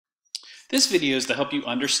This video is to help you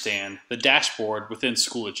understand the dashboard within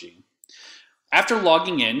Schoology. After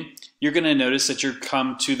logging in, you're going to notice that you're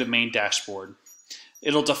come to the main dashboard.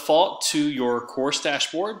 It'll default to your course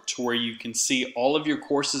dashboard to where you can see all of your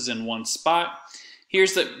courses in one spot.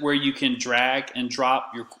 Here's where you can drag and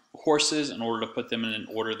drop your courses in order to put them in an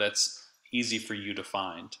order that's easy for you to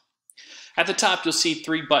find. At the top, you'll see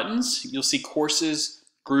three buttons. You'll see courses,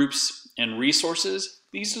 groups, and resources.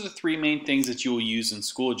 These are the three main things that you will use in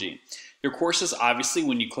Schoology. Your courses, obviously,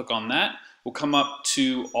 when you click on that, will come up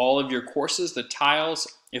to all of your courses, the tiles.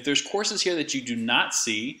 If there's courses here that you do not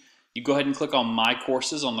see, you go ahead and click on My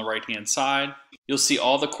Courses on the right-hand side. You'll see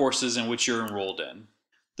all the courses in which you're enrolled in.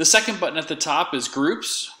 The second button at the top is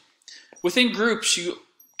Groups. Within Groups, you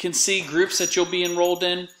can see groups that you'll be enrolled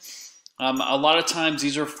in. A lot of times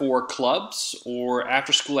these are for clubs or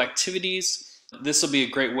after-school activities. This will be a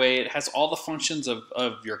great way. It has all the functions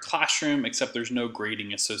of your classroom, except there's no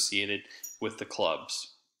grading associated with the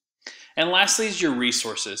clubs. And lastly is your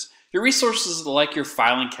resources. Your resources are like your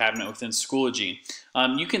filing cabinet within Schoology.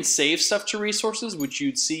 You can save stuff to resources, which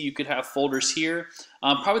you'd see you could have folders here.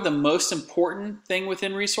 Probably the most important thing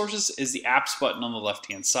within resources is the apps button on the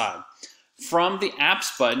left-hand side. From the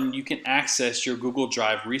apps button, you can access your Google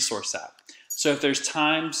Drive resource app. So if there's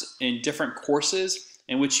times in different courses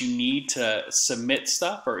in which you need to submit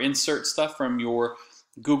stuff or insert stuff from your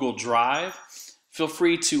Google Drive, feel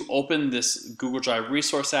free to open this Google Drive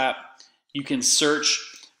resource app. You can search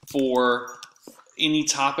for any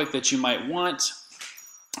topic that you might want.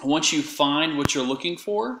 Once you find what you're looking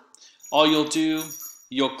for, all you'll do,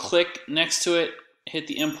 you'll click next to it, hit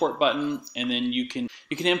the import button, and then you can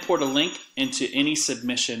import a link into any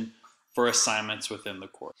submission for assignments within the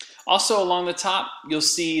course. Also along the top, you'll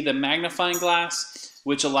see the magnifying glass,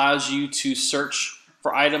 which allows you to search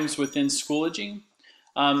for items within Schoology.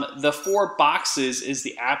 The four boxes is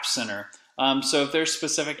the App Center. So if there's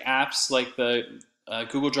specific apps like the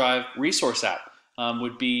Google Drive resource app,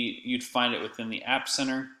 you'd find it within the App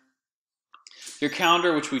Center. Your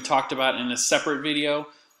calendar, which we talked about in a separate video,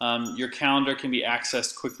 your calendar can be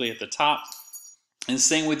accessed quickly at the top. And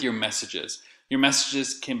same with your messages. Your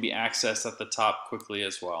messages can be accessed at the top quickly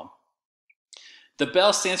as well. The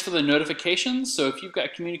bell stands for the notifications. So if you've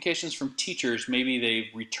got communications from teachers, maybe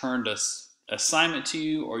they've returned an assignment to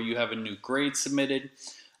you or you have a new grade submitted,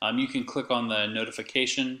 you can click on the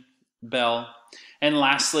notification bell. And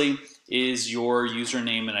lastly is your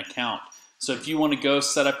username and account. So if you want to go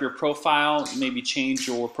set up your profile, maybe change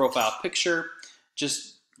your profile picture,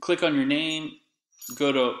 just click on your name,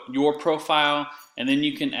 go to your profile, and then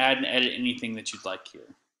you can add and edit anything that you'd like here.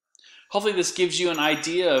 Hopefully this gives you an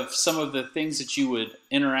idea of some of the things that you would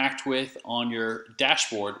interact with on your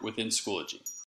dashboard within Schoology.